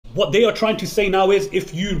What they are trying to say now is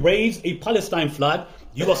if you raise a Palestine flag,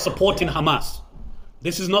 you are supporting Hamas.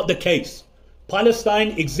 This is not the case.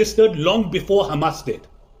 Palestine existed long before Hamas did.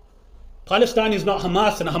 Palestine is not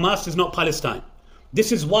Hamas and Hamas is not Palestine.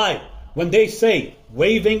 This is why when they say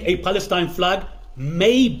waving a Palestine flag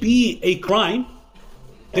may be a crime,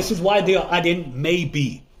 this is why they are adding may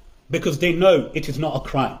be, because they know it is not a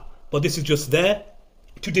crime. But this is just there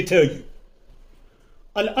to deter you.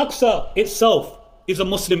 Al-Aqsa itself is a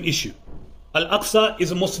Muslim issue. Al-Aqsa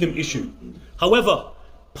is a Muslim issue. However,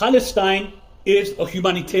 Palestine is a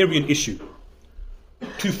humanitarian issue.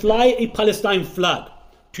 To fly a Palestine flag,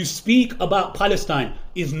 to speak about Palestine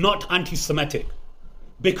is not anti-Semitic.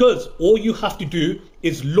 Because all you have to do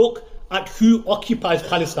is look at who occupies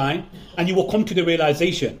Palestine and you will come to the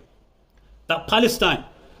realization that Palestine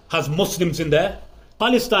has Muslims in there,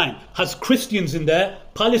 Palestine has Christians in there,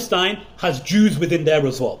 Palestine has Jews within there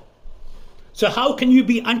as well. So how can you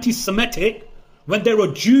be anti-Semitic when there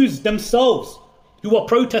are Jews themselves who are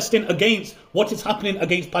protesting against what is happening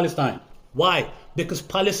against Palestine? Why? Because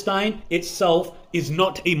Palestine itself is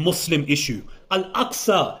not a Muslim issue.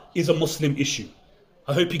 Al-Aqsa is a Muslim issue.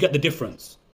 I hope you get the difference.